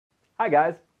Hi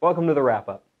guys, welcome to the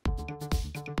wrap-up.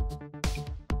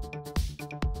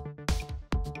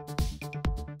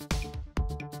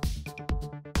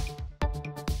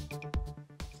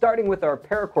 Starting with our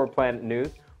Paracord Planet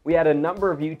news, we had a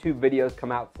number of YouTube videos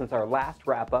come out since our last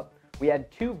wrap-up. We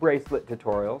had 2 bracelet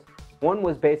tutorials. One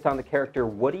was based on the character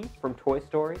Woody from Toy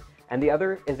Story, and the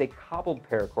other is a cobbled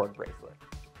paracord bracelet.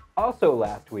 Also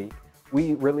last week,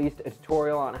 we released a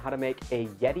tutorial on how to make a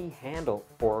Yeti handle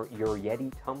for your Yeti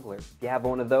tumbler. If you have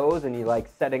one of those and you like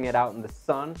setting it out in the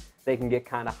sun, they can get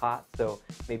kind of hot, so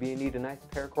maybe you need a nice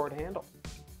paracord handle.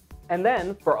 And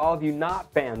then, for all of you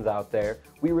not fans out there,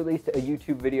 we released a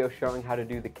YouTube video showing how to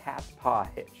do the cat's paw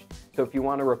hitch. So if you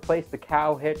want to replace the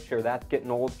cow hitch or that's getting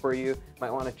old for you,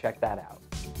 might want to check that out.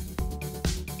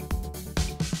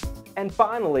 And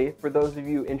finally, for those of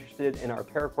you interested in our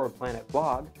Paracord Planet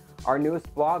blog, our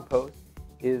newest blog post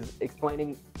is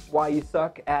explaining why you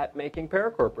suck at making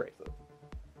paracord bracelets.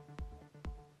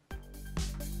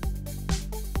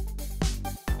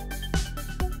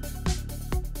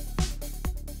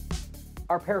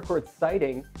 Our paracord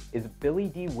sighting is Billy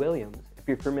D. Williams. If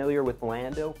you're familiar with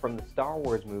Lando from the Star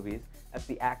Wars movies, that's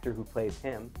the actor who plays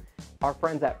him. Our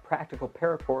friends at Practical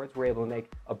Paracords were able to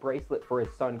make a bracelet for his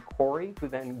son Corey, who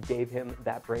then gave him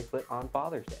that bracelet on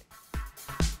Father's Day.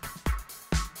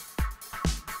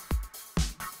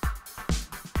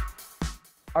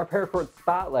 Our Paracord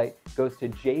Spotlight goes to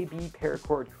JB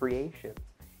Paracord Creations.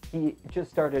 He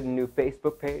just started a new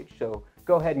Facebook page, so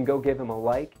go ahead and go give him a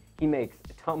like. He makes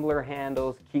tumbler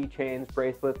handles, keychains,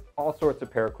 bracelets, all sorts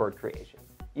of paracord creations.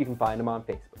 You can find him on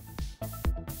Facebook.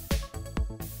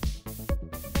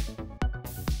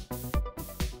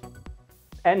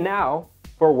 And now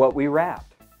for what we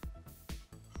wrapped.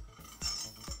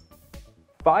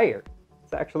 Fire.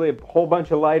 It's actually a whole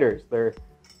bunch of lighters. They're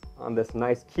on this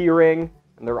nice key ring,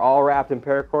 and they're all wrapped in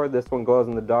paracord. This one glows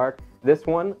in the dark. This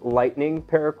one, lightning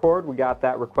paracord. We got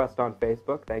that request on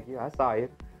Facebook. Thank you. I saw you.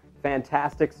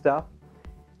 Fantastic stuff.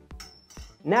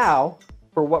 Now,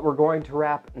 for what we're going to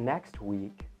wrap next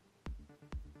week.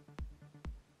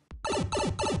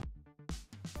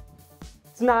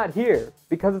 It's not here,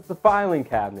 because it's a filing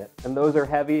cabinet, and those are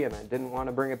heavy, and I didn't want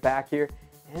to bring it back here,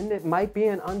 and it might be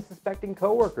an unsuspecting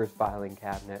coworker's filing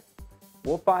cabinet.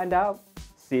 We'll find out.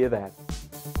 See you then.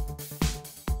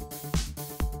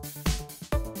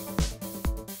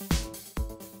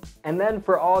 And then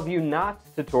for all of you not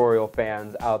tutorial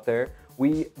fans out there,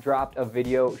 we dropped a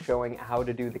video showing how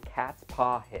to do the cat's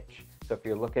paw hitch. So if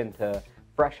you're looking to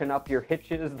freshen up your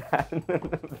hitches, I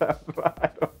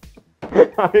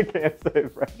can't say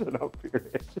freshen up your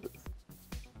hitches.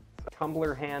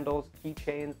 Tumbler handles,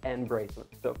 keychains, and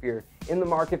bracelets. So if you're in the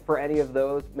market for any of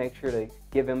those, make sure to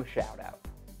give him a shout out.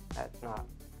 That's not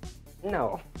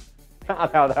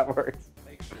how that works.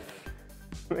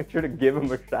 Make sure to give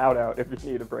him a shout out if you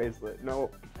need a bracelet.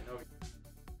 No.